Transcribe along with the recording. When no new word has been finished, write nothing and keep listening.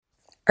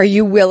Are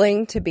you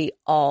willing to be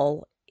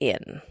all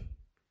in?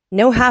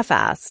 No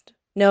half-assed,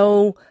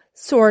 no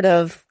sort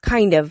of,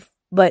 kind of,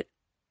 but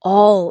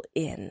all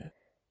in.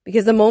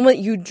 Because the moment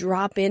you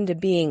drop into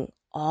being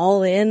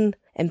all in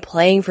and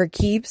playing for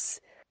keeps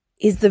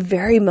is the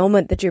very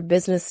moment that your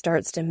business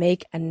starts to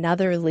make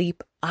another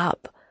leap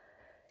up.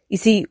 You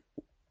see,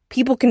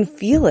 people can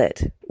feel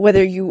it,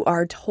 whether you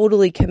are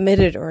totally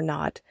committed or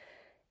not.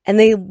 And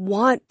they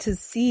want to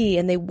see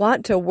and they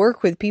want to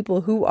work with people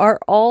who are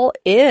all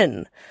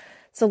in.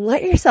 So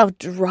let yourself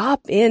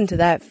drop into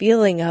that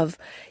feeling of,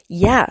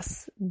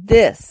 yes,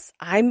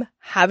 I'm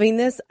having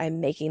this,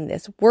 I'm making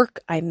this work,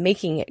 I'm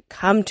making it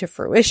come to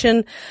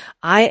fruition.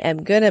 I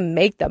am gonna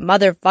make the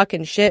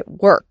motherfucking shit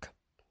work.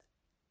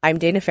 I'm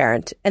Dana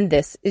Ferrant, and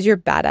this is your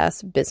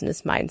Badass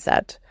Business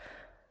Mindset.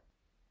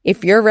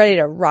 If you're ready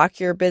to rock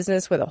your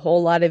business with a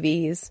whole lot of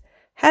ease,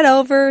 head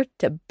over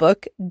to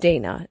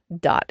bookdana.in.